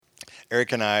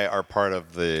Eric and I are part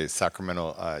of the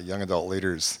Sacramento Young Adult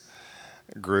Leaders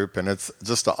group, and it's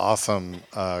just an awesome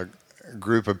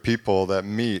group of people that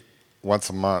meet once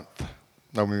a month.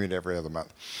 No, we meet every other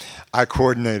month. I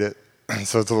coordinate it,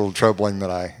 so it's a little troubling that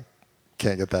I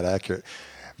can't get that accurate.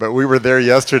 But we were there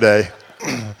yesterday,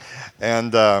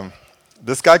 and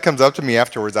this guy comes up to me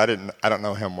afterwards. I don't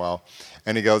know him well,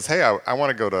 and he goes, "Hey, I want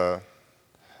to go to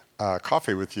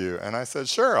coffee with you." And I said,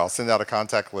 "Sure, I'll send out a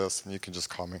contact list, and you can just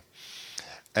call me."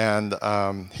 And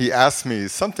he asked me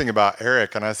something about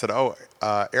Eric, and I said, "Oh,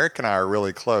 Eric and I are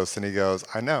really close." And he goes,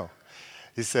 "I know."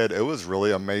 He said, "It was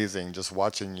really amazing just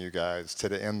watching you guys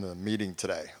to end the meeting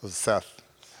today." It was Seth.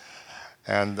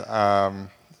 And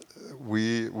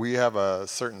we have a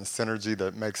certain synergy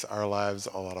that makes our lives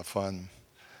a lot of fun.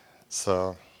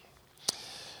 So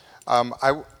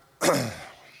I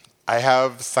I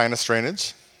have sinus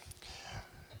drainage,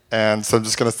 and so I'm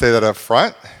just going to say that up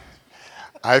front.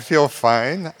 I feel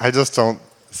fine. I just don't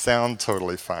sound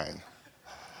totally fine.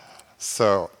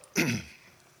 So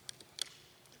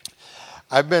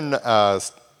I've been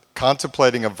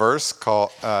contemplating a verse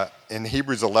called in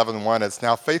Hebrews 11:1. It's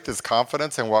now faith is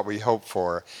confidence in what we hope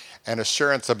for and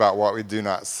assurance about what we do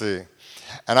not see.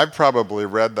 And I've probably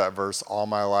read that verse all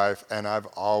my life, and I've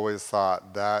always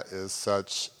thought that is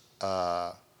such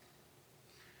a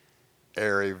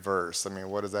airy verse. I mean,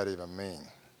 what does that even mean?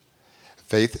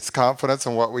 Faith is confidence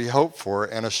in what we hope for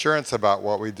and assurance about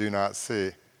what we do not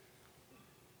see.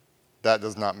 That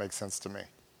does not make sense to me.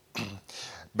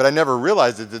 But I never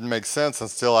realized it didn't make sense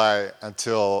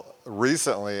until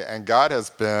recently. And God has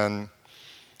been,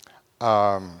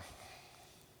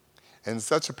 in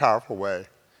such a powerful way,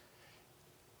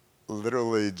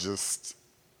 literally just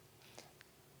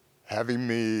having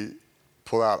me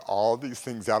pull out all these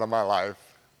things out of my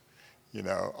life. You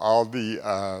know, all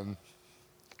the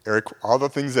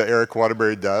things that Eric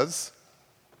Waterbury does.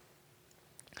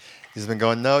 He's been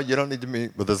going, "No, you don't need to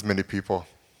meet with as many people.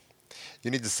 You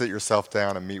need to sit yourself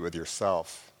down and meet with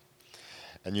yourself.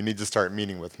 And you need to start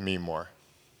meeting with me more."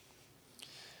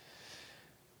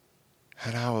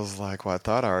 And I was like, "Well, I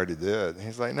thought I already did." And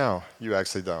he's like, "No, you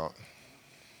actually don't.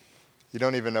 You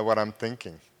don't even know what I'm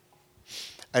thinking."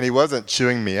 And he wasn't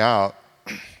chewing me out.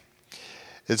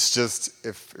 It's just,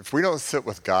 if we don't sit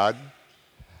with God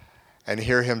and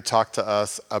hear him talk to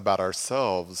us about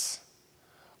ourselves,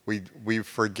 we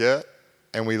forget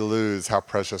and we lose how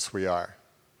precious we are.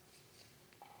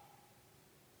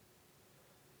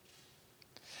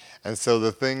 And so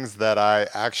the things that I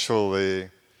actually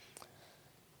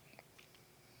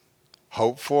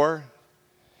hope for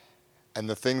and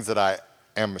the things that I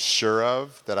am sure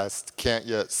of that I can't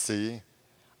yet see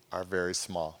are very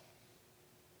small.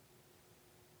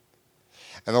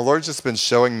 And the Lord's just been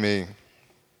showing me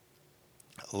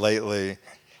lately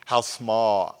how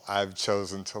small I've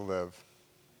chosen to live.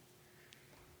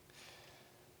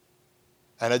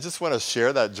 And I just want to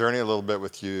share that journey a little bit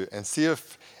with you and see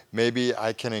if maybe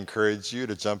I can encourage you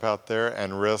to jump out there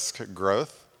and risk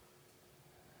growth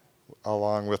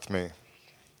along with me.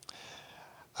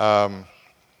 I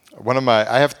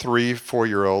have 3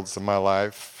 4-year-olds in my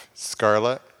life: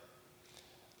 Scarlett,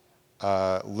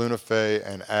 Luna Faye,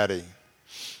 and Addie.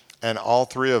 And all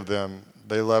 3 of them,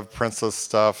 they love princess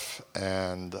stuff.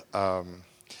 And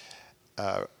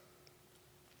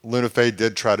Luna Faye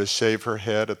did try to shave her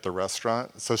head at the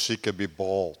restaurant so she could be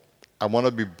bold. "I want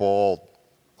to be bold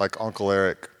like Uncle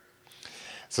Eric."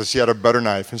 So she had a butter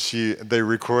knife, and they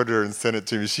recorded her and sent it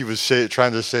to me. She was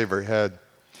trying to shave her head.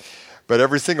 But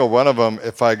every single one of them,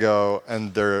 if I go,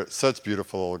 and they're such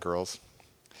beautiful little girls,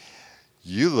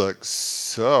 "You look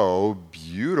so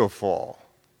beautiful."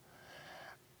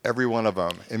 Every one of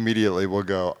them immediately will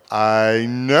go, "I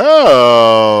know."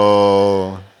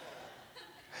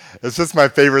 It's just my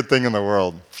favorite thing in the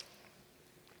world.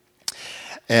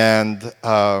 And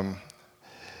the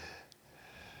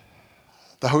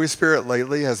Holy Spirit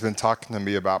lately has been talking to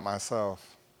me about myself.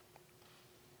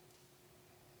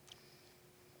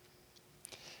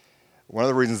 One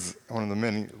of the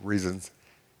many reasons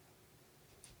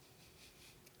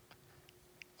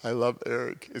I love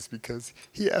Eric is because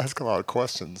he asks a lot of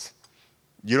questions.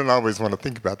 You don't always want to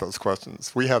think about those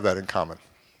questions. We have that in common.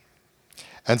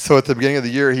 And so at the beginning of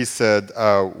the year, he said,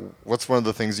 "What's one of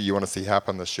the things that you want to see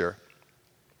happen this year?"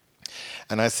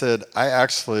 And I said, "I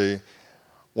actually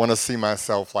want to see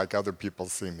myself like other people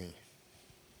see me."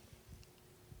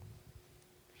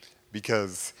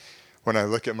 Because when I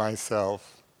look at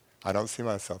myself, I don't see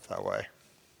myself that way.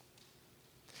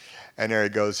 And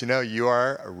Eric goes, "You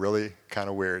are really kind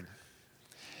of weird."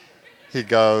 He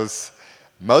goes,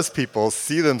 "Most people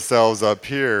see themselves up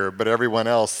here, but everyone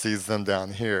else sees them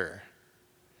down here."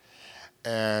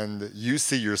 and you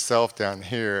see yourself down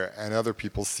here, and other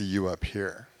people see you up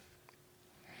here.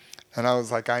 And I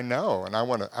was like, I know, and I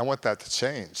want that to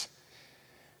change.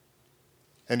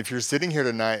 And if you're sitting here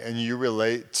tonight and you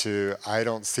relate to, I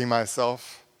don't see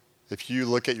myself, if you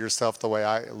look at yourself the way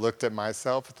I looked at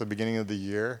myself at the beginning of the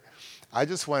year, I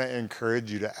just want to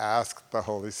encourage you to ask the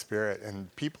Holy Spirit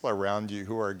and people around you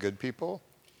who are good people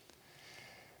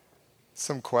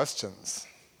some questions,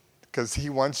 because he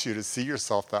wants you to see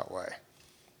yourself that way.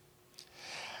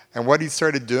 And what he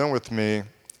started doing with me,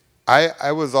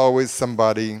 I was always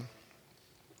somebody,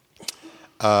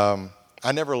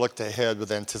 I never looked ahead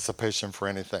with anticipation for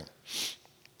anything.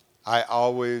 I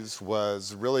always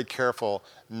was really careful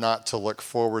not to look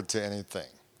forward to anything.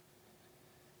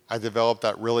 I developed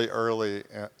that really early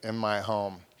in my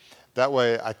home. That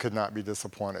way I could not be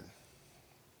disappointed.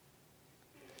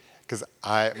 Because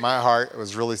my heart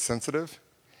was really sensitive,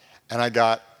 and I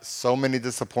got so many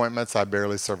disappointments, I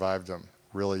barely survived them,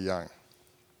 really young.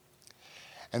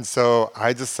 And so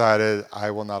I decided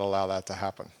I will not allow that to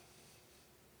happen.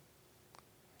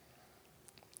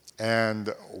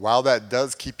 And while that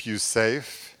does keep you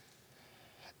safe,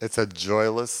 it's a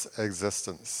joyless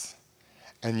existence,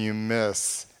 and you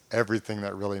miss everything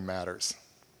that really matters.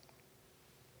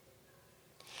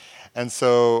 And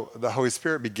so the Holy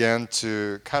Spirit began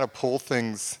to kind of pull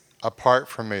things apart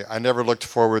from me. I never looked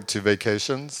forward to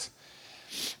vacations.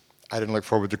 I didn't look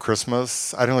forward to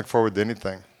Christmas. I didn't look forward to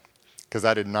anything because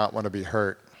I did not want to be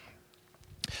hurt.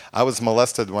 I was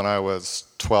molested when I was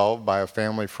 12 by a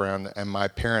family friend, and my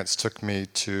parents took me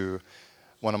to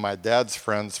one of my dad's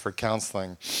friends for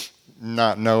counseling,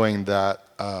 not knowing that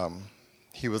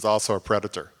he was also a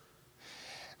predator.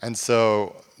 And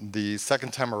so the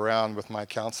second time around with my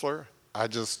counselor, I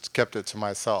just kept it to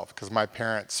myself because my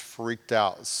parents freaked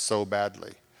out so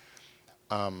badly.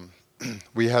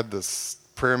 We had this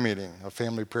prayer meeting, a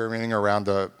family prayer meeting around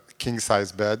a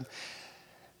king-size bed.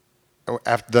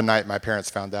 After the night my parents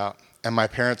found out, and my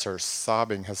parents are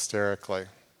sobbing hysterically.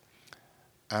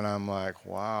 And I'm like,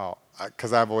 wow,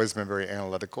 because I've always been very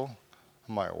analytical.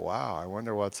 I'm like, wow, I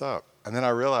wonder what's up. And then I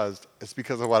realized it's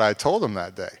because of what I told them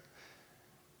that day.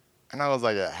 And I was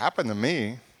like, it happened to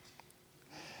me.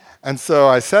 And so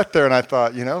I sat there and I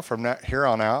thought, from here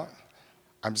on out,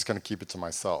 I'm just going to keep it to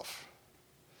myself.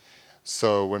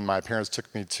 So when my parents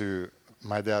took me to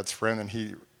my dad's friend and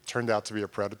he turned out to be a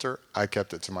predator, I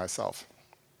kept it to myself.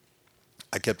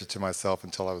 I kept it to myself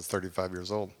until I was 35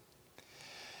 years old.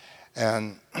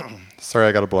 And, sorry,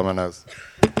 I got to blow my nose.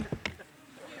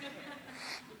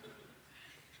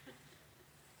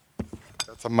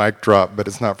 That's a mic drop, but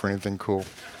it's not for anything cool.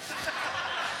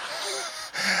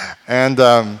 And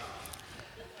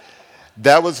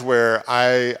that was where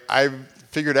I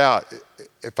figured out,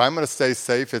 if I'm going to stay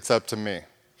safe, it's up to me.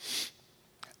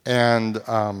 And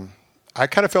I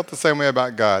kind of felt the same way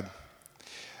about God.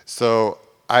 So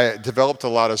I developed a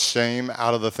lot of shame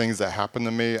out of the things that happened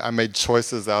to me. I made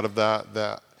choices out of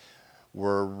that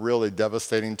were really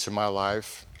devastating to my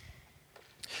life.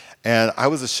 And I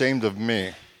was ashamed of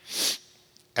me.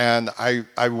 And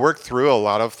I worked through a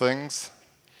lot of things,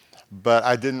 but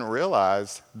I didn't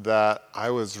realize that I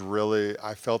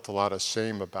felt a lot of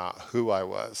shame about who I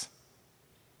was.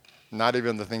 Not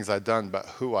even the things I'd done, but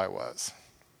who I was.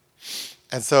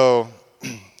 And so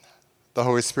the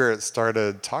Holy Spirit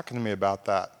started talking to me about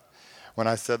that. When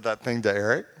I said that thing to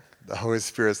Eric, the Holy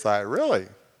Spirit's like, really?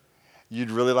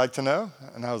 You'd really like to know?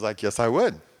 And I was like, yes, I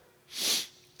would.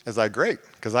 It's like, great,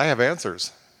 because I have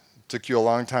answers. It took you a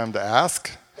long time to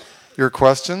ask your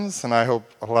questions, and I hope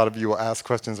a lot of you will ask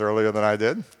questions earlier than I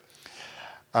did.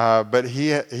 But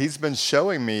he's been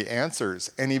showing me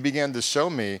answers, and he began to show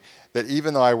me that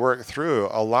even though I worked through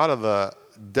a lot of the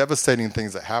devastating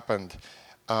things that happened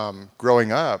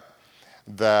growing up,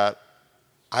 that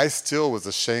I still was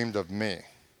ashamed of me.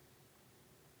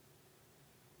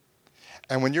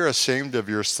 And when you're ashamed of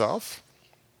yourself,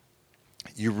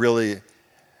 you're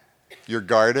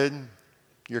guarded,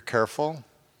 you're careful.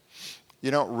 You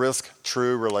don't risk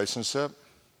true relationship.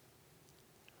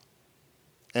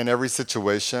 In every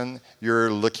situation, you're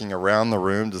looking around the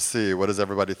room to see, what does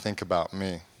everybody think about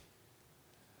me?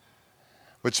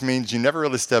 Which means you never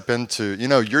really step into,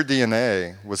 your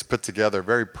DNA was put together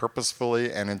very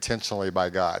purposefully and intentionally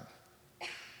by God.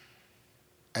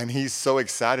 And he's so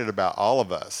excited about all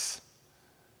of us.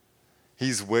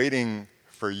 He's waiting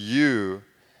for you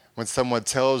when someone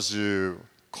tells you,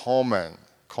 Coleman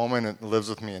lives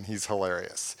with me and he's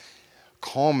hilarious.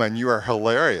 Coleman, you are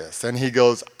hilarious. And he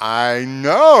goes, I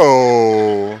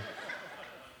know.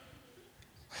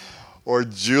 Or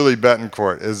Julie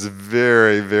Betancourt is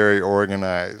very, very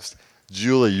organized.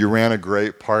 Julie, you ran a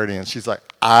great party. And she's like,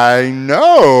 I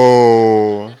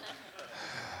know.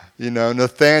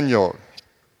 Nathaniel.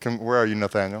 Where are you,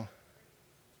 Nathaniel?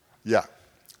 Yeah,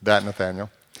 that Nathaniel.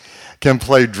 Can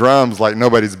play drums like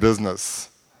nobody's business.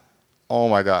 Oh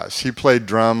my gosh. He played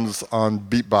drums on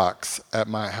beatbox at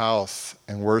my house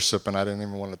in worship, and I didn't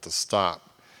even want it to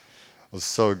stop. It was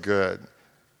so good.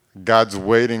 God's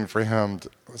waiting for him.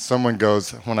 Someone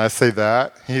goes, when I say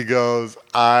that, he goes,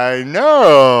 I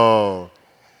know.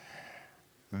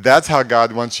 That's how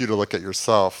God wants you to look at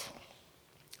yourself.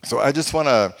 So I just want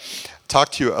to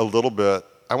talk to you a little bit.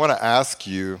 I want to ask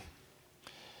you,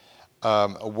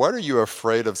 what are you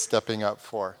afraid of stepping up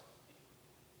for?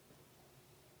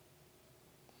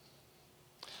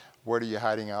 What are you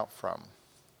hiding out from?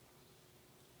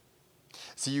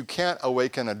 See, you can't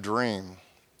awaken a dream.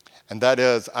 And that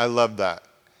is, I love that.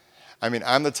 I mean,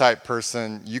 I'm the type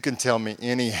person, you can tell me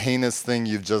any heinous thing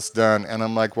you've just done, and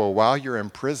I'm like, well, while you're in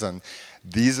prison,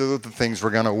 these are the things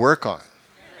we're going to work on.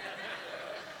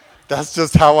 That's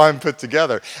just how I'm put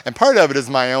together. And part of it is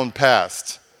my own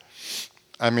past.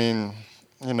 I mean,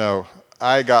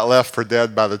 I got left for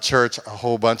dead by the church a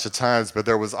whole bunch of times, but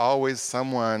there was always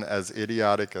someone as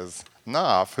idiotic as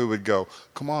Knopf who would go,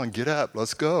 come on, get up,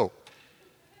 let's go.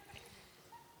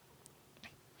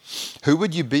 Who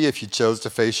would you be if you chose to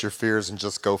face your fears and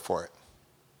just go for it?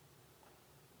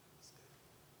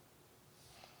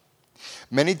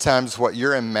 Many times what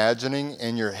you're imagining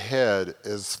in your head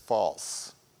is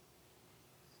false.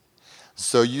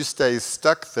 So you stay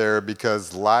stuck there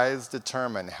because lies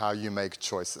determine how you make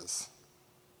choices.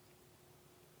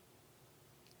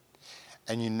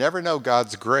 And you never know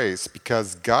God's grace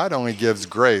because God only gives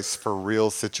grace for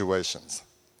real situations.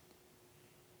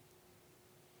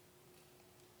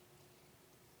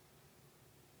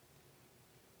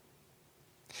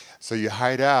 So you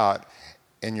hide out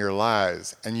in your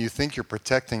lies and you think you're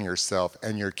protecting yourself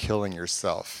and you're killing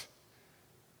yourself.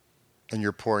 And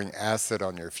you're pouring acid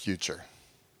on your future.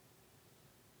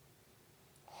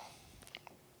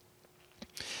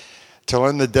 To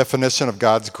learn the definition of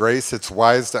God's grace, it's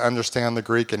wise to understand the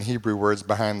Greek and Hebrew words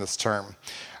behind this term.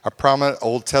 A prominent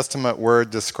Old Testament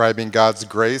word describing God's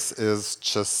grace is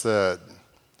chesed.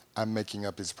 I'm making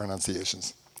up these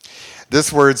pronunciations.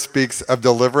 This word speaks of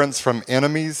deliverance from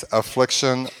enemies,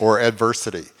 affliction, or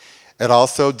adversity. It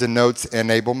also denotes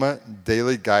enablement,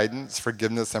 daily guidance,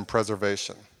 forgiveness, and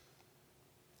preservation.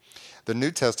 The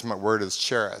New Testament word is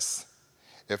charis.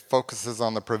 It focuses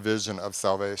on the provision of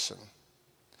salvation.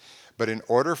 But in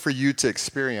order for you to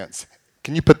experience,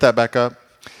 can you put that back up?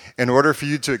 In order for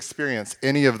you to experience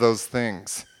any of those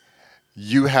things,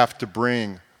 you have to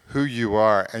bring who you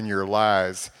are and your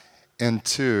lies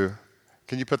into,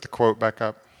 can you put the quote back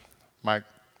up, Mike?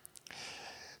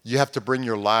 You have to bring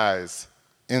your lies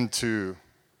into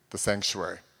the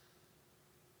sanctuary.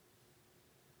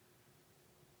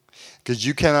 Because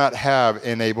you cannot have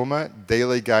enablement,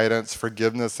 daily guidance,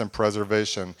 forgiveness, and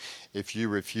preservation if you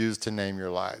refuse to name your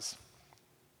lies.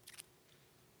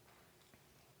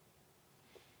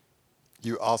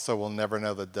 You also will never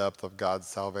know the depth of God's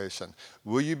salvation.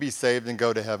 Will you be saved and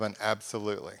go to heaven?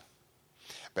 Absolutely.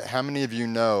 But how many of you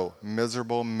know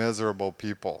miserable, miserable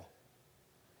people?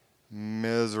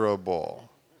 Miserable.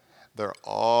 They're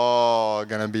all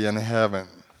going to be in heaven.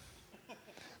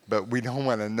 But we don't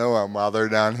want to know them while they're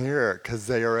down here because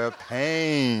they are a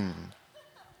pain.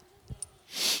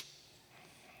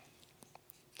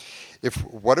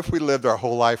 What if we lived our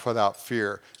whole life without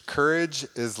fear? Courage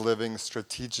is living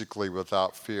strategically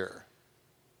without fear.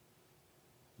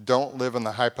 Don't live in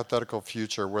the hypothetical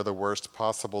future where the worst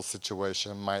possible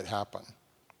situation might happen.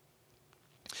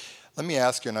 Let me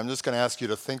ask you, and I'm just going to ask you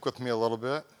to think with me a little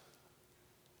bit,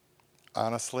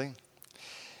 honestly.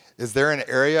 Is there an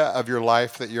area of your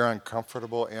life that you're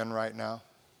uncomfortable in right now?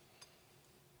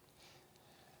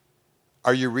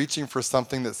 Are you reaching for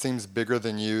something that seems bigger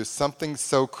than you, something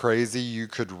so crazy you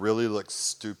could really look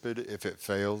stupid if it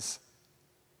fails?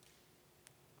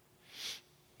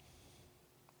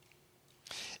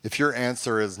 If your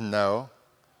answer is no,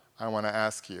 I want to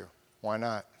ask you, why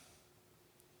not?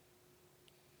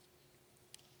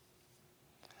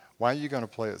 Why are you going to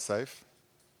play it safe?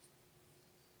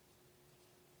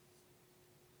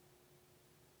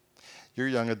 You're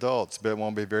young adults, but it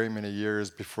won't be very many years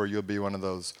before you'll be one of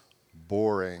those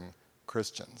boring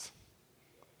Christians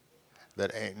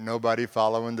that ain't nobody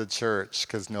following the church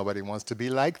because nobody wants to be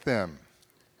like them.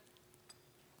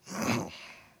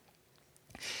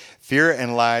 Fear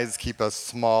and lies keep us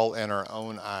small in our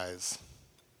own eyes.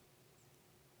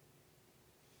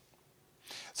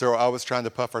 So we're always trying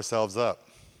to puff ourselves up.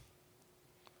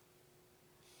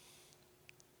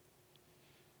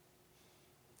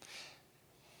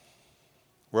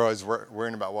 We're always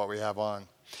worrying about what we have on.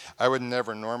 I would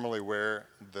never normally wear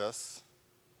this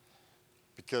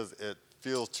because it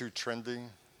feels too trendy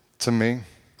to me.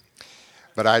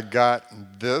 But I got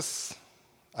this.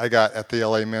 I got at the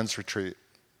LA Men's Retreat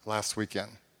last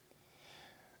weekend,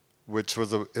 which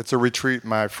was it's a retreat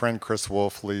my friend Chris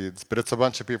Wolf leads, but it's a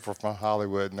bunch of people from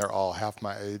Hollywood, and they're all half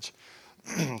my age.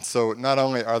 So not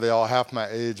only are they all half my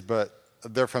age, but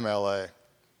they're from LA.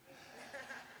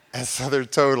 And so they're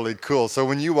totally cool. So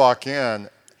when you walk in,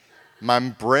 my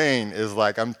brain is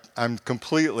like, I'm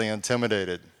completely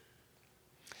intimidated.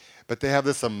 But they have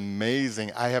this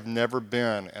amazing, I have never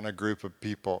been in a group of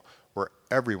people where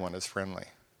everyone is friendly.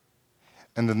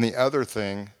 And then the other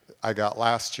thing I got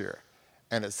last year,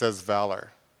 and it says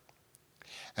Valor.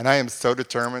 And I am so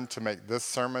determined to make this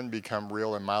sermon become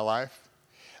real in my life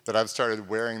that I've started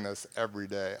wearing this every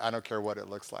day. I don't care what it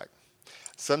looks like.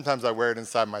 Sometimes I wear it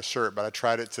inside my shirt, but I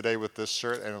tried it today with this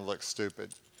shirt and it looked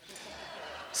stupid.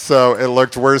 So it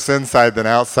looked worse inside than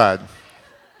outside.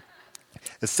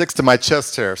 It sticks to my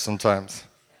chest hair sometimes.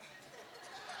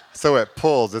 So it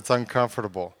pulls, it's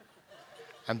uncomfortable.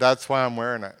 And that's why I'm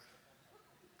wearing it.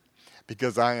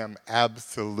 Because I am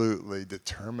absolutely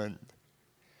determined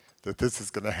that this is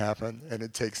going to happen, and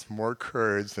it takes more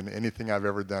courage than anything I've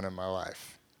ever done in my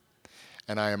life.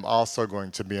 And I am also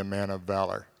going to be a man of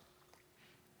valor.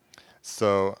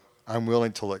 So I'm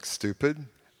willing to look stupid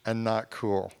and not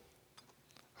cool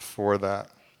for that.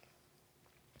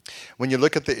 When you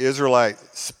look at the Israelite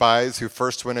spies who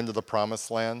first went into the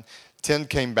promised land, 10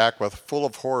 came back with full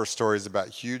of horror stories about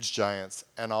huge giants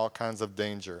and all kinds of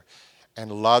danger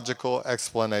and logical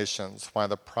explanations why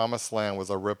the promised land was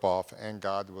a ripoff and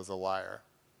God was a liar.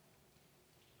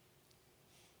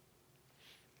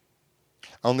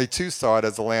 Only 2 saw it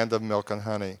as a land of milk and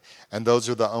honey, and those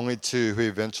are the only 2 who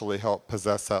eventually helped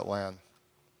possess that land.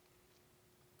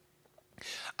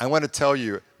 I want to tell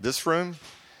you, this room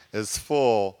is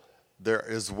full. There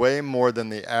is way more than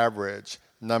the average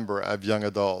number of young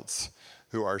adults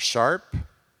who are sharp,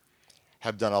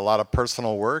 have done a lot of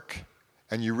personal work,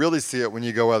 and you really see it when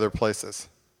you go other places.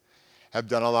 Have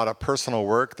done a lot of personal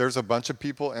work. There's a bunch of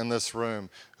people in this room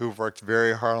who've worked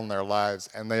very hard on their lives,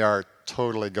 and they are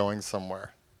totally going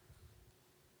somewhere.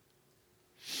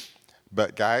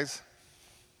 But guys,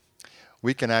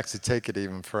 we can actually take it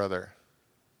even further.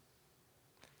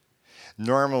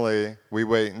 Normally, we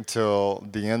wait until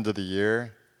the end of the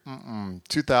year.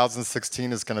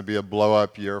 2016 is going to be a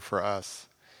blow-up year for us.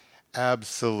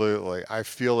 Absolutely. I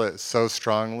feel it so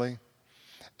strongly.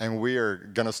 And we are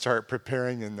going to start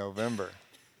preparing in November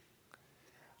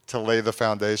to lay the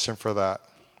foundation for that.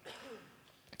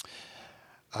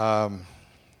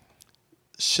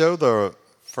 Show the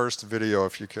first video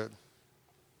if you could.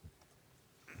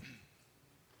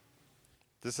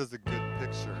 This is a good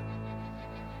picture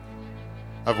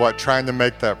of what trying to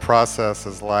make that process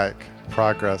is like,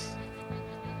 progress.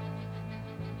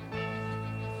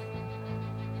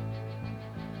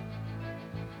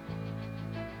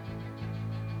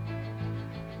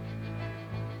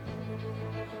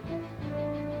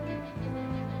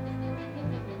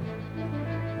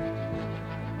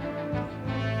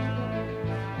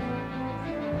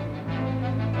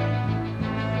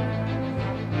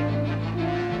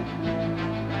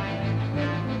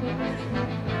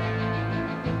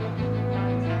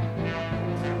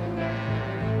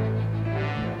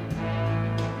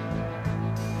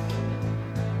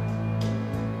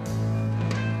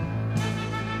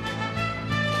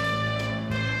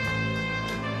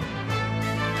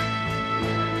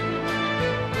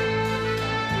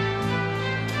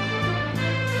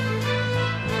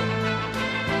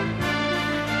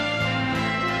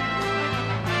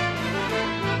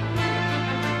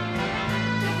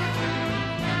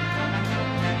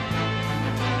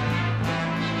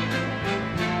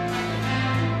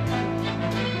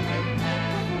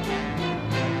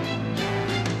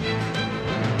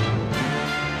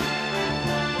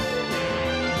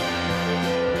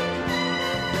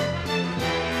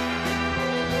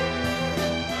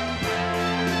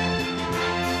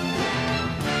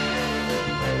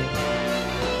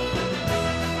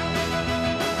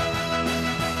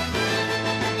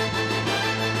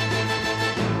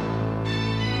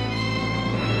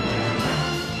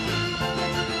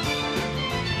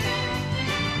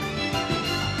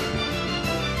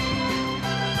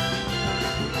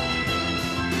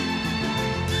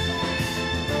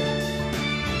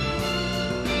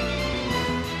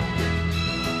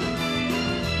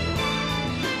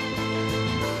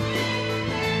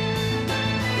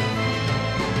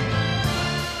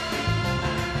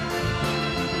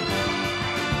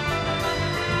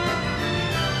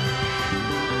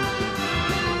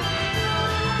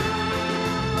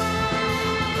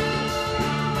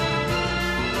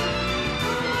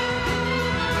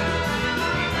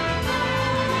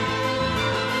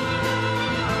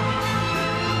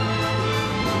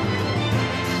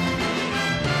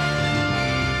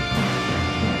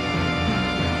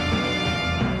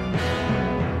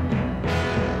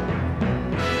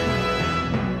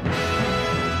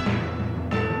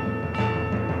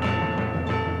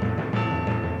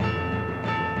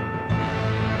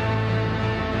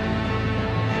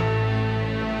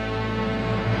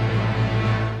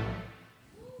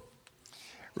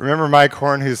 Remember Mike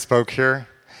Horn who spoke here?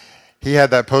 He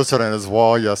had that posted on his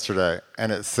wall yesterday,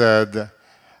 and it said,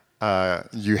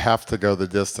 you have to go the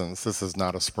distance. This is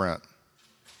not a sprint.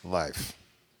 Life.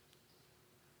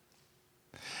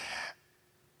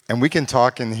 And we can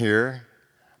talk in here,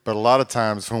 but a lot of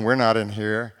times when we're not in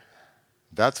here,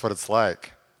 that's what it's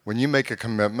like. When you make a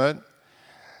commitment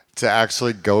to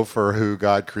actually go for who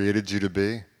God created you to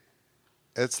be,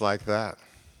 it's like that.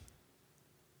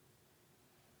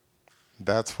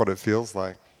 That's what it feels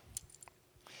like.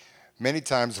 Many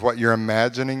times what you're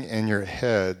imagining in your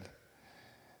head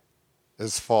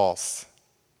is false.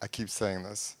 I keep saying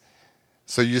this.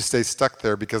 So you stay stuck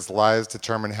there because lies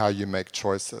determine how you make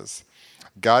choices.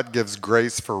 God gives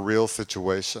grace for real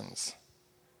situations.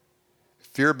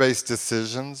 Fear-based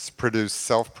decisions produce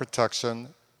self-protection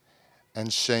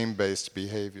and shame-based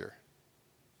behavior.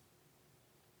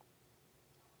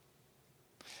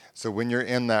 So when you're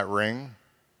in that ring,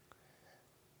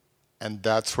 and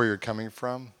that's where you're coming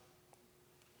from,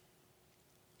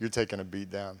 you're taking a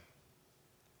beat down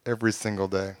every single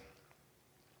day.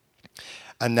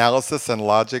 Analysis and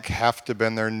logic have to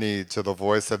bend their knee to the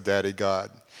voice of Daddy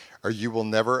God, or you will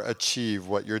never achieve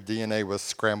what your DNA was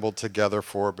scrambled together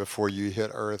for before you hit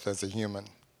Earth as a human.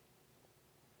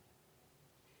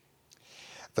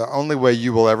 The only way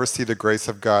you will ever see the grace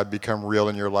of God become real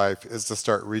in your life is to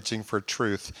start reaching for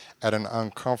truth at an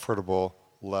uncomfortable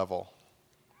level.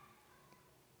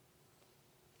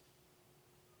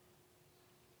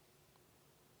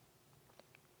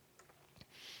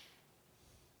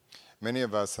 Many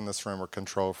of us in this room are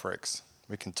control freaks.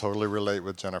 We can totally relate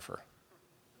with Jennifer.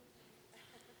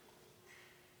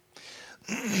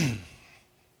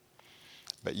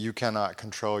 But you cannot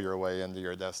control your way into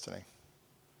your destiny.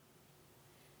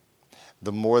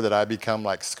 The more that I become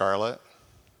like Scarlett,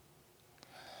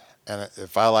 and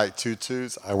if I like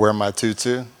tutus, I wear my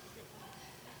tutu.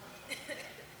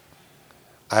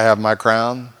 I have my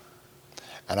crown,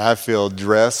 and I feel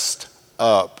dressed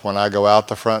up when I go out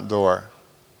the front door.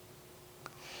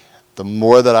 The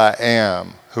more that I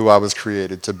am who I was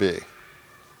created to be,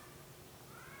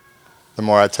 the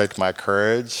more I take my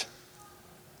courage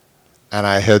and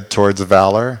I head towards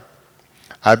valor,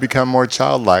 I become more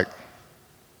childlike.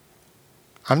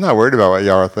 I'm not worried about what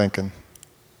y'all are thinking,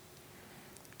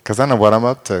 because I know what I'm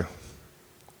up to.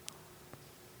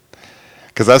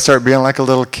 Because I start being like a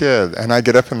little kid, and I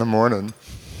get up in the morning,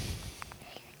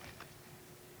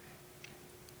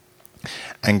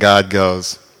 and God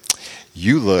goes,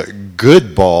 "You look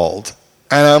good bald."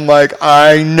 And I'm like,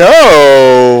 I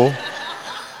know.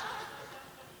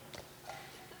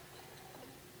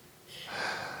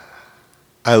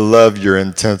 I love your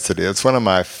intensity. It's one of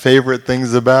my favorite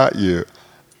things about you.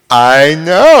 I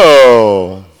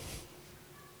know.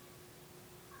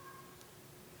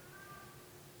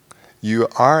 You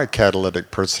are a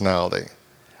catalytic personality.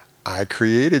 I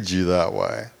created you that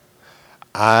way.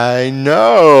 I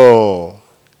know.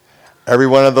 Every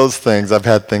one of those things, I've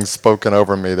had things spoken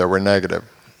over me that were negative.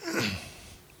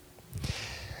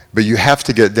 But you have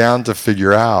to get down to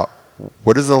figure out,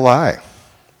 what is a lie?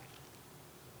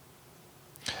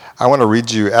 I want to read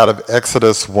you out of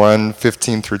Exodus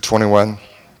 1:15 through 21.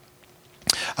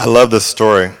 I love this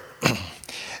story.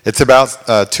 It's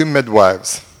about two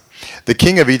midwives. The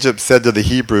king of Egypt said to the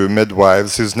Hebrew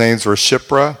midwives, whose names were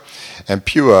Shiphrah and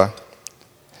Puah,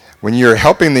 "When you're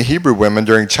helping the Hebrew women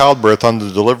during childbirth on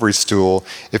the delivery stool,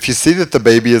 if you see that the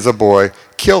baby is a boy,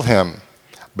 kill him.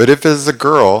 But if it is a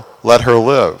girl, let her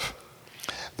live."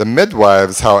 The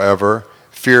midwives, however,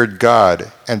 feared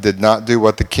God and did not do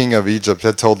what the king of Egypt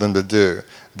had told them to do.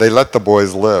 They let the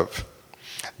boys live.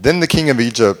 Then the king of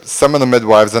Egypt summoned the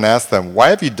midwives and asked them, "Why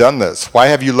have you done this? Why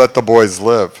have you let the boys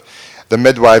live?" The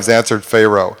midwives answered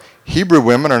Pharaoh, "Hebrew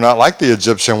women are not like the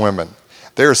Egyptian women.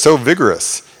 They are so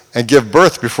vigorous and give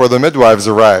birth before the midwives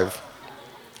arrive."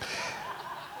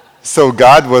 So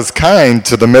God was kind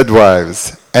to the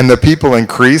midwives, and the people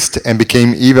increased and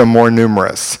became even more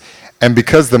numerous. And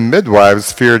because the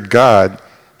midwives feared God,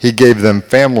 he gave them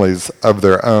families of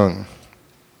their own.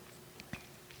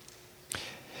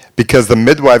 Because the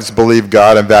midwives believed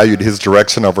God and valued his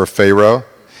direction over Pharaoh,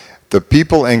 the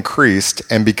people increased,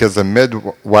 and because the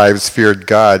midwives feared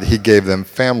God, he gave them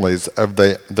families of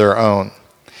their own.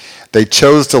 They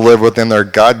chose to live within their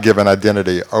God-given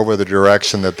identity over the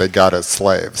direction that they got as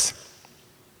slaves.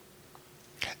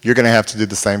 You're going to have to do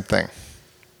the same thing.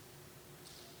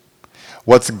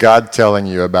 What's God telling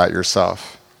you about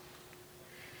yourself?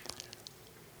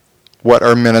 What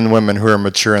are men and women who are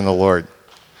mature in the Lord?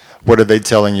 What are they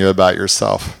telling you about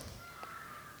yourself?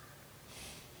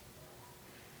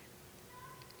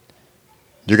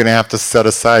 You're going to have to set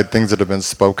aside things that have been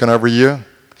spoken over you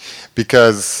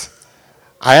because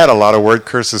I had a lot of word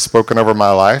curses spoken over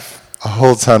my life, a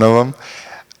whole ton of them.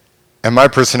 And my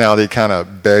personality kind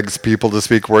of begs people to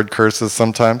speak word curses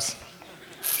sometimes.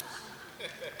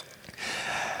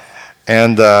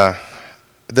 And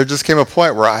there just came a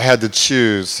point where I had to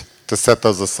choose to set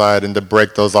those aside and to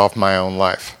break those off my own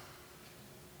life,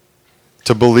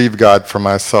 to believe God for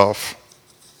myself.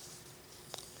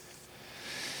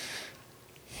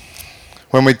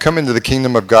 When we come into the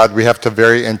kingdom of God, we have to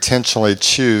very intentionally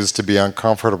choose to be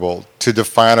uncomfortable, to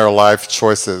define our life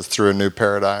choices through a new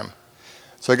paradigm.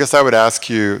 So I guess I would ask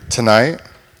you tonight,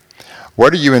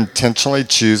 what are you intentionally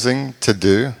choosing to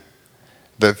do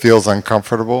that feels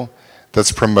uncomfortable,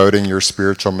 that's promoting your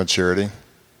spiritual maturity?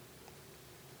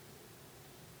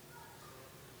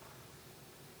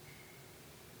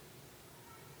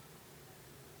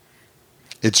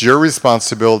 It's your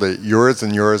responsibility, yours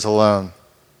and yours alone,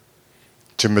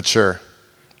 to mature.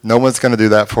 No one's going to do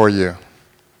that for you.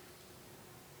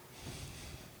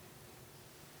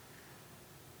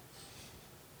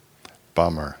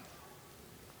 Bummer.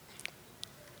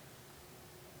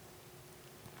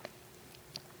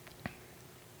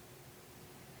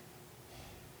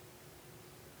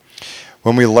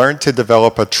 When we learn to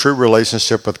develop a true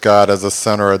relationship with God as a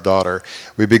son or a daughter,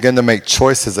 we begin to make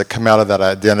choices that come out of that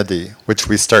identity, which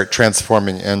we start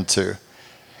transforming into.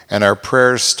 And our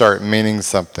prayers start meaning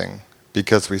something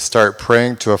because we start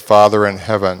praying to a Father in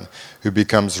heaven who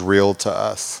becomes real to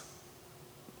us.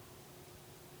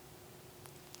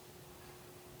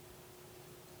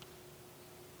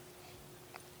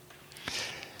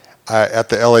 At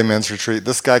the LA Men's Retreat,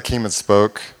 this guy came and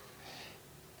spoke.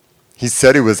 He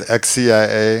said he was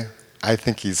ex-CIA. I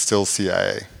think he's still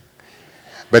CIA.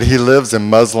 But he lives in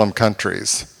Muslim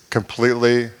countries,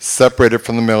 completely separated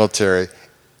from the military,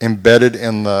 embedded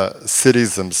in the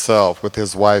cities themselves with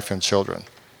his wife and children.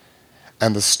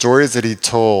 And the stories that he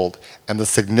told and the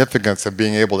significance of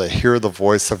being able to hear the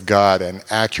voice of God and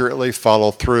accurately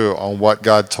follow through on what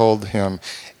God told him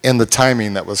in the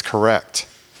timing that was correct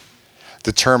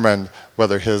determined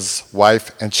whether his wife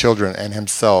and children and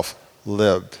himself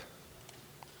lived.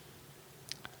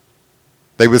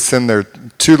 They would send their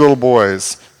 2 little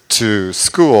boys to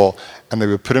school, and they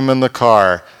would put them in the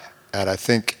car at, I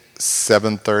think,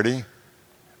 7:30,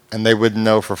 and they wouldn't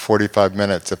know for 45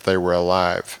 minutes if they were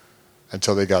alive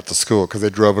until they got to school because they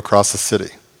drove across the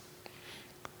city.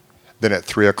 Then at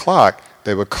 3 o'clock,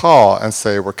 they would call and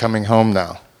say, "We're coming home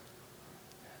now."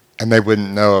 And they wouldn't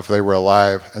know if they were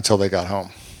alive until they got home.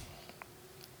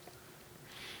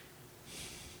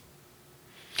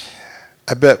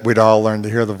 I bet we'd all learn to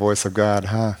hear the voice of God,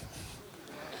 huh?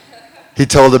 He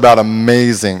told about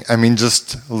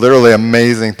just literally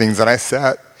amazing things. And I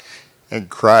sat and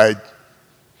cried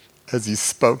as he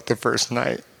spoke the first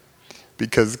night.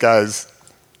 Because, guys,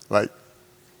 I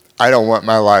don't want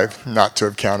my life not to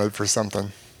have counted for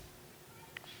something.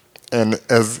 And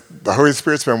as the Holy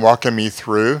Spirit's been walking me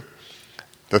through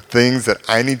the things that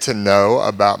I need to know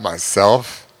about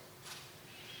myself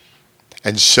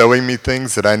and showing me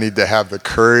things that I need to have the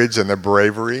courage and the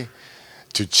bravery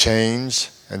to change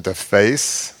and to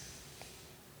face,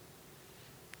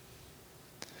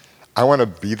 I want to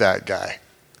be that guy.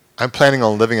 I'm planning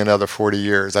on living another 40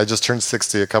 years. I just turned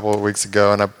 60 a couple of weeks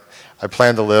ago, and I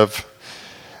plan to live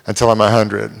until I'm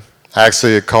 100. I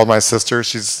actually called my sister.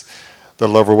 She's a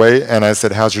little overweight, and I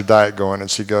said, "How's your diet going?" And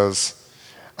she goes,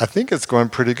 "I think it's going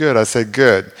pretty good." I said,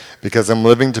 "Good, because I'm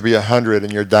living to be 100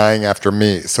 and you're dying after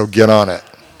me, so get on it.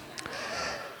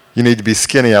 You need to be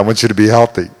skinny. I want you to be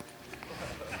healthy."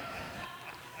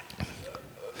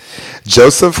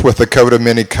 Joseph, with a coat of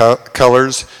many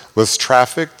colors, was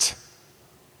trafficked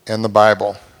in the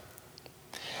Bible.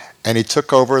 And he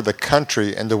took over the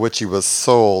country into which he was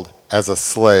sold as a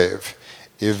slave,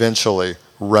 eventually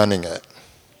running it.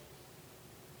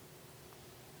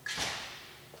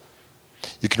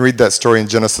 You can read that story in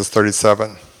Genesis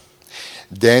 37.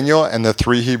 Daniel and the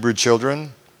 3 Hebrew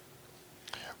children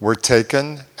were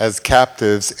taken as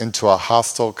captives into a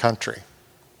hostile country.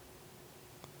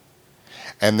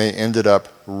 And they ended up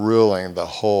ruling the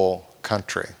whole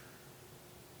country.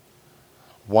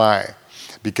 Why?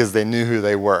 Because they knew who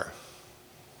they were.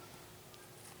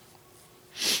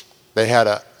 They had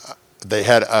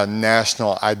a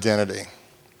national identity.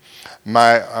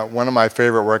 One of my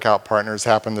favorite workout partners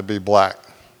happened to be black.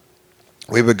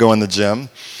 We would go in the gym,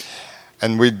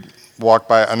 and we'd walk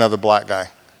by another black guy,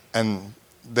 and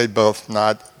they'd both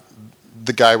nod.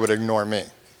 The guy would ignore me.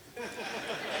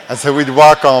 And so we'd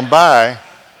walk on by,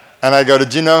 and I go,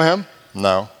 "Did you know him?"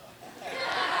 "No."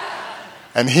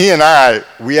 And he and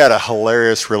we had a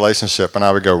hilarious relationship, and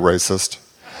I would go, "Racist,"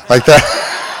 like that.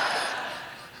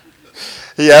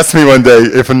 He asked me one day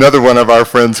if another one of our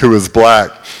friends who was black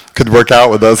could work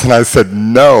out with us, and I said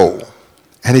no.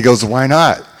 And he goes, why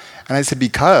not? And I said,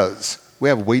 because we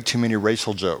have way too many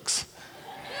racial jokes.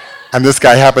 And this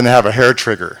guy happened to have a hair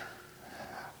trigger.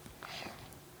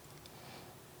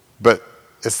 But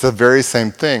it's the very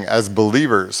same thing. As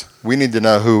believers, we need to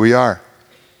know who we are.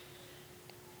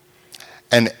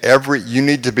 And you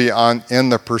need to be in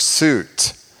the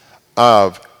pursuit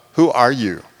of who are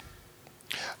you?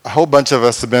 A whole bunch of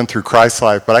us have been through Christ's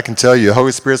life, but I can tell you, the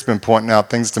Holy Spirit's been pointing out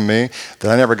things to me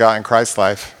that I never got in Christ's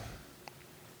life.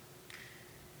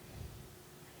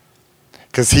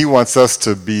 Because he wants us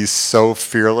to be so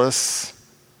fearless.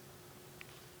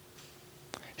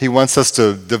 He wants us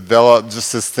to develop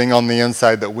just this thing on the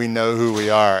inside that we know who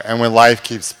we are. And when life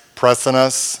keeps pressing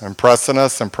us and pressing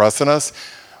us and pressing us,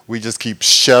 we just keep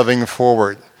shoving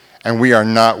forward. And we are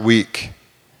not weak.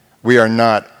 We are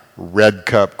not red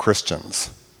cup Christians.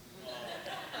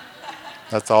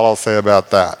 That's all I'll say about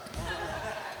that.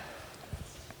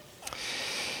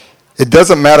 It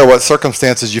doesn't matter what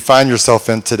circumstances you find yourself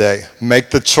in today. Make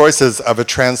the choices of a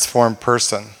transformed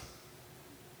person.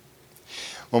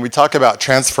 When we talk about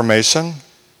transformation,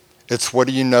 it's what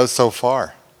do you know so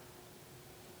far?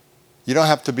 You don't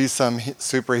have to be some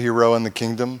superhero in the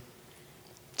kingdom.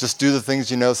 Just do the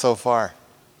things you know so far.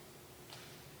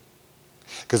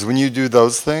 Because when you do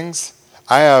those things,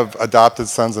 I have adopted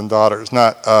sons and daughters,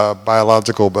 not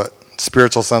biological, but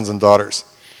spiritual sons and daughters.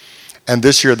 And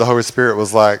this year the Holy Spirit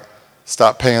was like,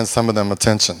 stop paying some of them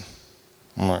attention.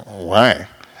 I'm like, why?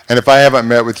 And if I haven't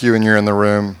met with you and you're in the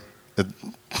room, it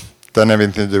doesn't have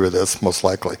anything to do with this, most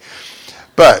likely.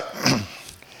 But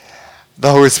the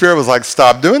Holy Spirit was like,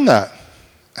 stop doing that.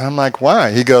 And I'm like,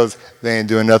 why? He goes, they ain't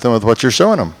doing nothing with what you're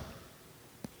showing them.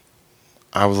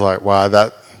 I was like, wow,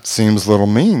 that seems a little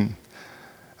mean.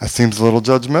 That seems a little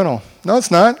judgmental. No, it's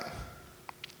not.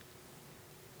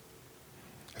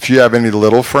 If you have any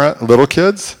little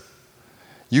kids,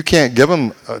 you can't give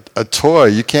them a toy.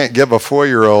 You can't give a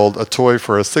 4-year-old a toy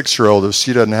for a 6-year-old if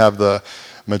she doesn't have the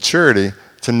maturity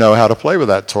to know how to play with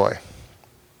that toy.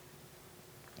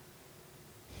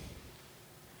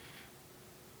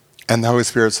 And the Holy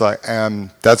Spirit's like,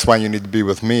 that's why you need to be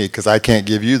with me, because I can't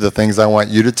give you the things I want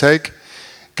you to take,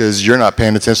 because you're not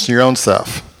paying attention to your own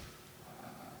stuff.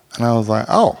 And I was like,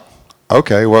 oh,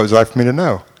 okay, what would you like for me to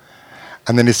know?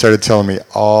 And then he started telling me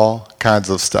all kinds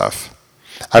of stuff.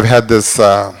 I've had this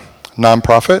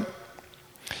nonprofit,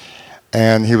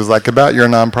 and he was like, about your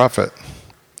nonprofit.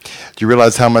 Do you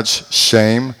realize how much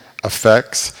shame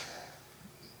affects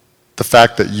the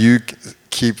fact that you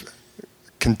keep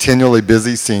continually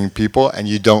busy seeing people and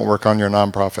you don't work on your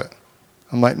nonprofit?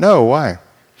 I'm like, no, why?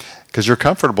 Because you're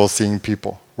comfortable seeing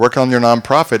people. Work on your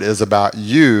nonprofit is about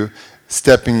you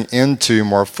stepping into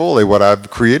more fully what I've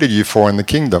created you for in the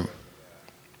kingdom.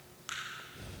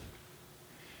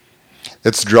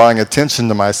 It's drawing attention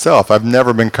to myself. I've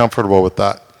never been comfortable with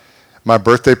that. My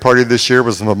birthday party this year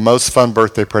was the most fun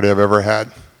birthday party I've ever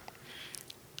had.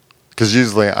 Because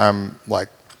usually I'm like,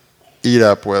 eat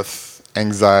up with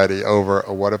anxiety over,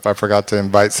 what if I forgot to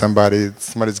invite somebody?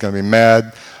 Somebody's going to be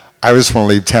mad. I just want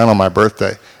to leave town on my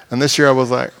birthday. And this year I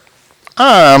was like,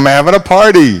 I'm having a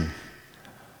party.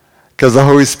 Because the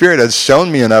Holy Spirit has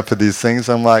shown me enough of these things.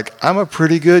 I'm like, I'm a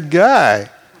pretty good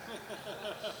guy.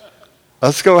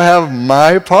 Let's go have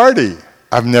my party.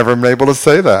 I've never been able to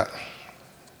say that.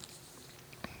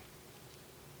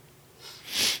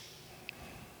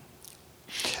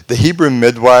 The Hebrew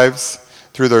midwives,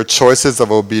 through their choices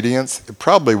of obedience,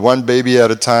 probably one baby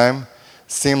at a time,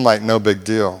 seemed like no big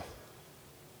deal.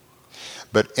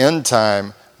 But in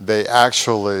time, they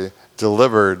actually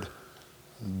delivered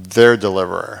their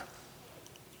deliverer.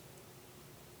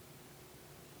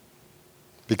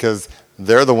 Because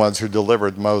they're the ones who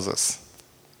delivered Moses.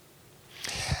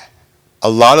 A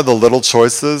lot of the little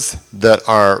choices that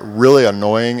are really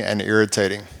annoying and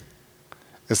irritating.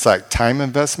 It's like time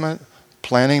investment,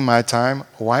 planning my time.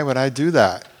 Why would I do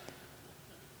that?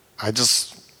 I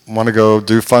just want to go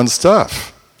do fun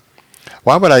stuff.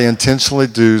 Why would I intentionally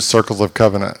do Circles of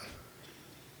Covenant?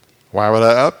 Why would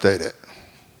I update it?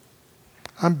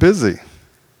 I'm busy.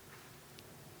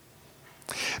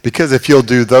 Because if you'll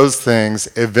do those things,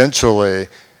 eventually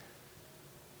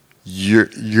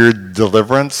your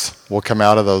deliverance will come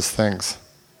out of those things.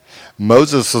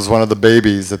 Moses was one of the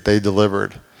babies that they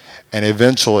delivered. And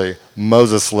eventually,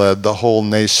 Moses led the whole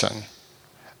nation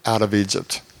out of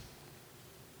Egypt.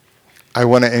 I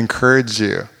want to encourage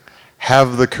you,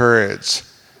 have the courage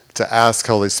to ask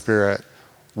Holy Spirit,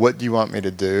 what do you want me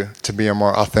to do to be a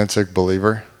more authentic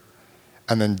believer?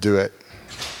 And then do it.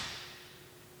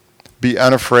 Be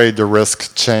unafraid to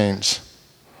risk change.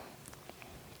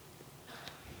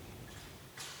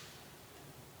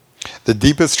 The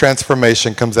deepest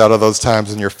transformation comes out of those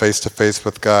times when you're face to face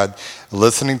with God,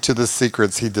 listening to the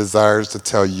secrets he desires to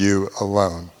tell you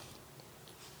alone.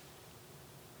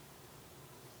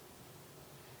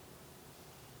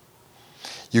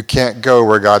 You can't go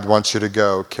where God wants you to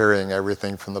go carrying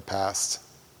everything from the past.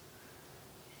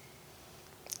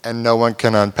 And no one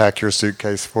can unpack your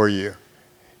suitcase for you.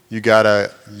 You gotta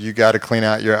clean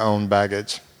out your own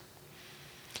baggage.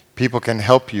 People can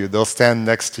help you. They'll stand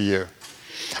next to you.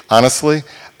 Honestly,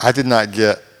 I did not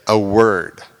get a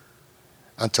word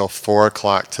until 4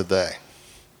 o'clock today.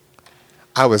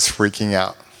 I was freaking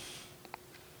out.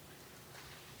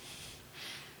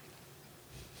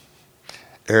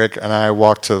 Eric and I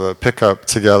walked to the pickup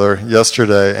together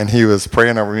yesterday, and he was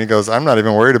praying over me. He goes, I'm not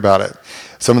even worried about it.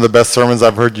 Some of the best sermons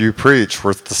I've heard you preach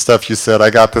were the stuff you said, I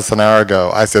got this an hour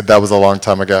ago. I said, that was a long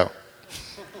time ago.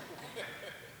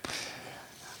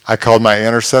 I called my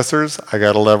intercessors. I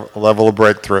got a level of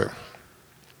breakthrough.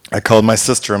 I called my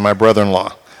sister and my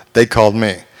brother-in-law. They called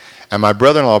me. And my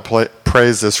brother-in-law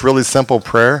prays this really simple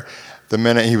prayer. The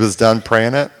minute he was done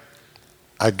praying it,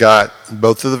 I got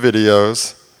both of the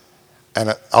videos,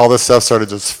 and all this stuff started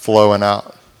just flowing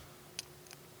out.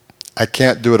 I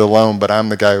can't do it alone, but I'm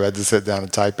the guy who had to sit down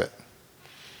and type it.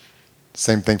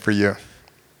 Same thing for you.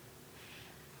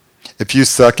 If you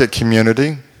suck at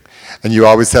community, and you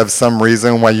always have some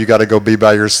reason why you got to go be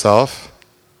by yourself,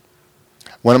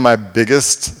 one of my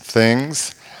biggest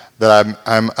things that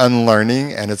I'm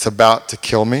unlearning, and it's about to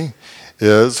kill me,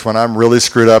 is when I'm really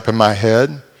screwed up in my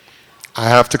head, I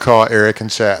have to call Eric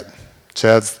and Chad.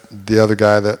 Chad's the other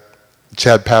guy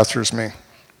Chad pastors me.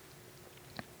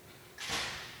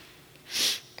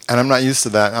 And I'm not used to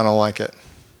that. I don't like it.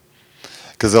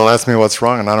 Because they'll ask me what's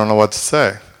wrong, and I don't know what to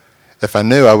say. If I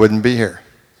knew, I wouldn't be here.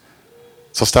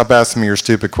 So stop asking me your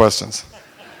stupid questions.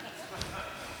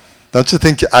 Don't you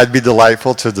think I'd be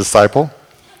delightful to disciple?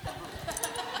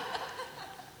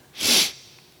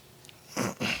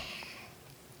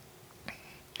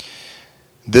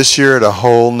 This year at a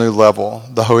whole new level,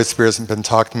 the Holy Spirit's been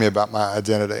talking to me about my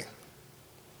identity.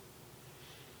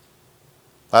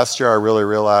 Last year I really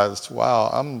realized, wow,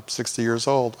 I'm 60 years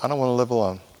old. I don't want to live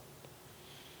alone.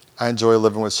 I enjoy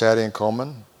living with Shaddy and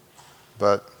Coleman,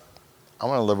 but I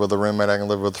want to live with a roommate I can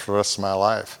live with for the rest of my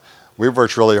life. We've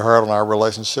worked really hard on our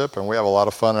relationship, and we have a lot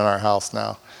of fun in our house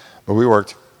now. But we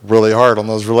worked really hard on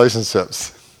those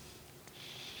relationships.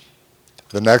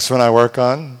 The next one I work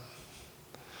on,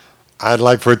 I'd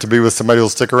like for it to be with somebody who'll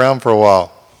stick around for a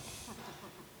while.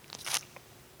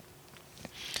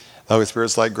 The Holy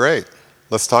Spirit's like, great,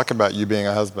 let's talk about you being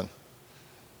a husband.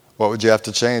 What would you have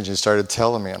to change? And he started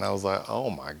telling me, and I was like, oh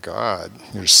my God,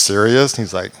 you're serious? And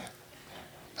he's like,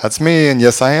 that's me, and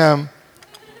yes I am.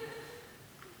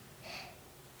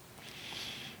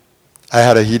 I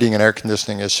had a heating and air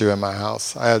conditioning issue in my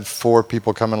house. I had 4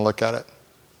 people come and look at it.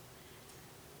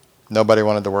 Nobody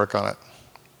wanted to work on it.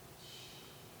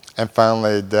 And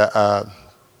finally,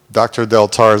 Dr. Del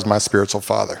Tar is my spiritual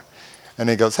father. And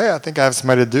he goes, hey, I think I have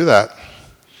somebody to do that.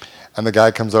 And the guy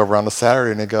comes over on a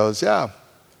Saturday and he goes, yeah,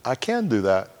 I can do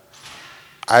that.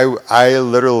 I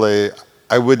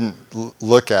wouldn't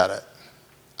look at it.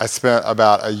 I spent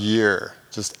about a year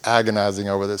just agonizing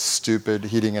over this stupid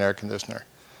heating and air conditioner.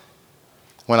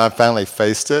 When I finally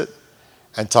faced it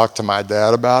and talked to my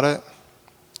dad about it,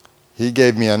 he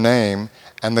gave me a name,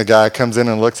 and the guy comes in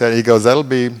and looks at it. He goes, that'll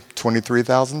be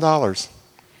 $23,000.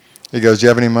 He goes, do you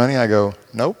have any money? I go,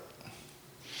 nope.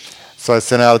 So I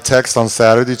sent out a text on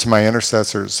Saturday to my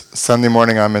intercessors. Sunday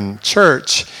morning I'm in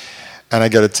church, and I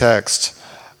get a text.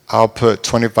 I'll put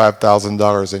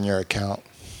 $25,000 in your account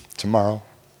tomorrow.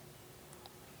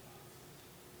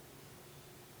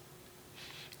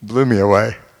 Blew me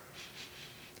away.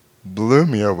 Blew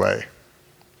me away.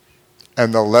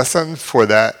 And the lesson for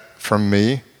that from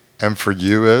me and for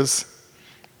you is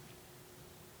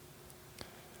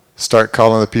start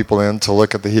calling the people in to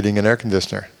look at the heating and air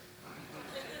conditioner.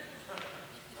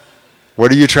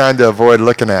 What are you trying to avoid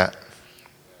looking at?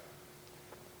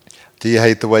 Do you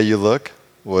hate the way you look?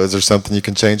 Well, is there something you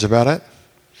can change about it?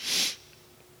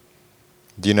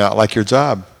 Do you not like your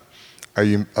job? Are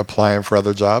you applying for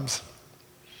other jobs?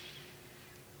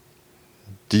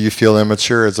 Do you feel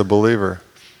immature as a believer?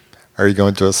 Are you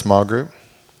going to a small group?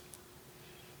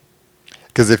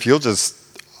 Because if you'll the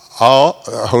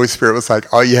Holy Spirit was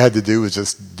like, all you had to do was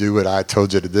just do what I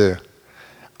told you to do.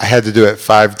 I had to do it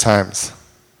 5 times.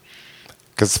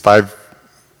 Because 4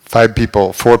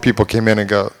 people came in and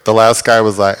go, the last guy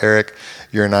was like, Eric,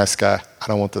 you're a nice guy. I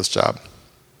don't want this job.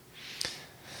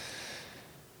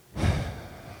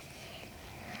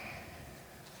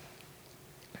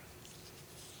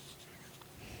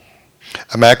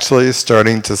 I'm actually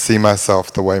starting to see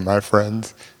myself the way my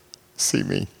friends see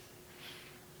me.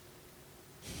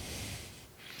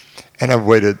 And I've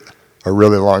waited a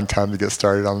really long time to get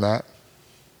started on that.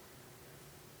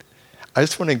 I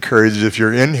just want to encourage you, if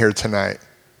you're in here tonight,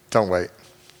 don't wait.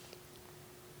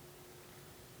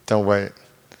 Don't wait.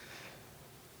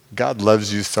 God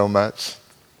loves you so much.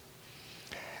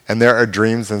 And there are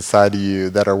dreams inside of you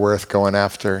that are worth going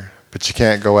after, but you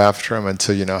can't go after them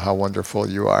until you know how wonderful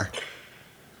you are.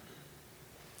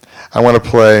 I want to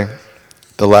play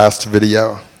the last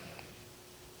video.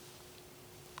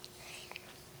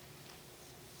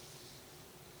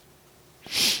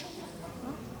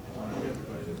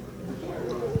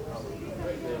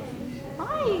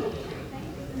 Hi.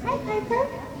 Hi, Piper.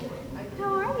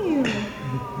 How are you?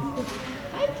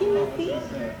 Hi, can you see?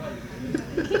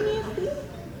 Can you see?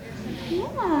 Yeah.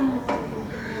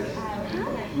 Hi,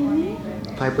 honey.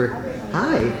 Piper,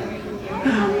 hi. Hi,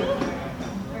 honey.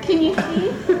 Can you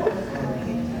see?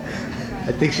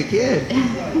 I think she can.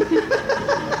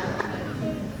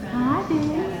 Hi, baby.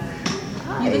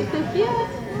 You look so cute.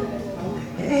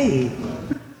 Hey.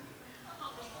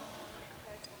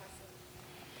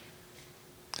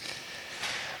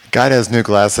 God has new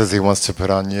glasses he wants to put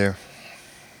on you.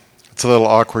 It's a little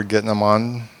awkward getting them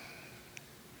on.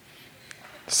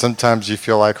 Sometimes you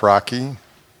feel like Rocky,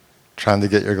 trying to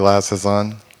get your glasses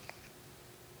on.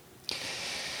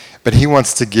 But he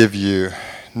wants to give you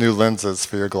new lenses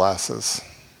for your glasses.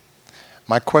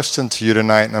 My question to you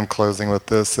tonight, and I'm closing with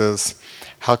this, is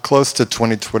how close to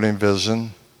 2020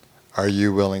 vision are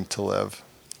you willing to live?